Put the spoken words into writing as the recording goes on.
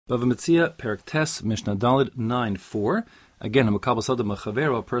Bava Metzia, Perek Tes, Mishnah Daled 9:4. Again, a Makabal Sadam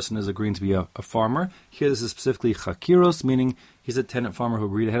Chavero, a person is agreeing to be a farmer. Here this is specifically Chakiros, meaning he's a tenant farmer who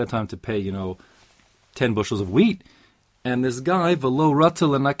agreed ahead of time to pay, 10 bushels of wheat. And this guy, Velo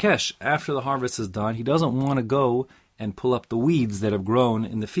Ratel and Nakesh, after the harvest is done, he doesn't want to go and pull up the weeds that have grown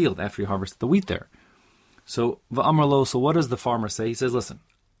in the field after he harvested the wheat there. So, Va'amarlo, so what does the farmer say? He says, listen,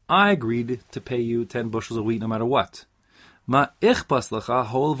 I agreed to pay you 10 bushels of wheat no matter what. Ma ichpas lecha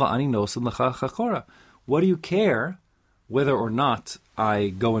hol va'ani nosim lecha chachora. What do you care whether or not I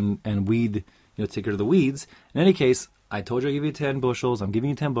go and weed, take care of the weeds? In any case, I told you I'd give you 10 bushels. I'm giving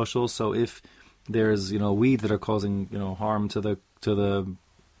you 10 bushels. So if there's, weeds that are causing, harm to the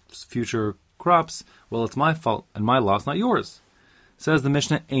future crops, well, it's my fault and my loss, not yours. Says the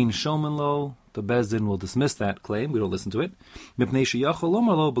Mishnah, Ein shomen lo. The Beis Din will dismiss that claim. We don't listen to it. Mipnei sheyachol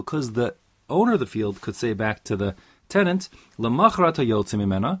lomar lo, because the owner of the field could say back to the tenant, L'machrata yotzim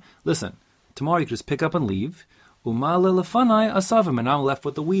imena. Listen, tomorrow you can just pick up and leave. Umale lefanai asavim, and I'm left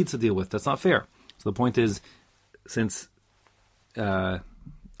with the weeds to deal with. That's not fair. So the point is, since I'm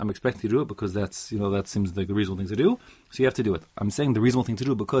expecting you to do it because that seems like the reasonable thing to do, so you have to do it. I'm saying the reasonable thing to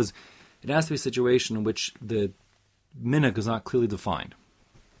do because it has to be a situation in which the minhag is not clearly defined.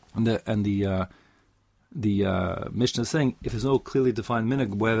 And the Mishnah is saying if there's no clearly defined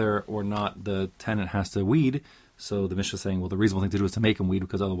minhag whether or not the tenant has to weed, so the Mishnah is saying, well, the reasonable thing to do is to make him weed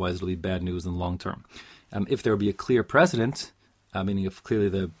because otherwise it'll be bad news in the long term. If there would be a clear precedent, meaning if clearly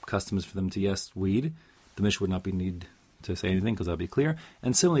the custom is for them to weed, the Mishnah would not be need to say anything because that would be clear.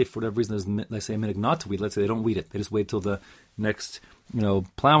 And similarly, if for whatever reason there's, let's say, a minhag not to weed, let's say they don't weed it, they just wait till the next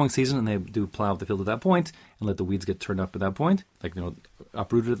plowing season and they do plow the field at that point and let the weeds get turned up at that point,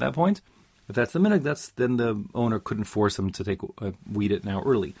 uprooted at that point. If that's the minhag, then the owner couldn't force them to weed it now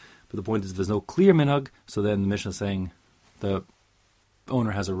early. But the point is, if there's no clear minhag, so then the Mishnah is saying the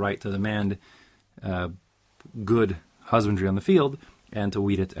owner has a right to demand good husbandry on the field and to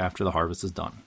weed it after the harvest is done.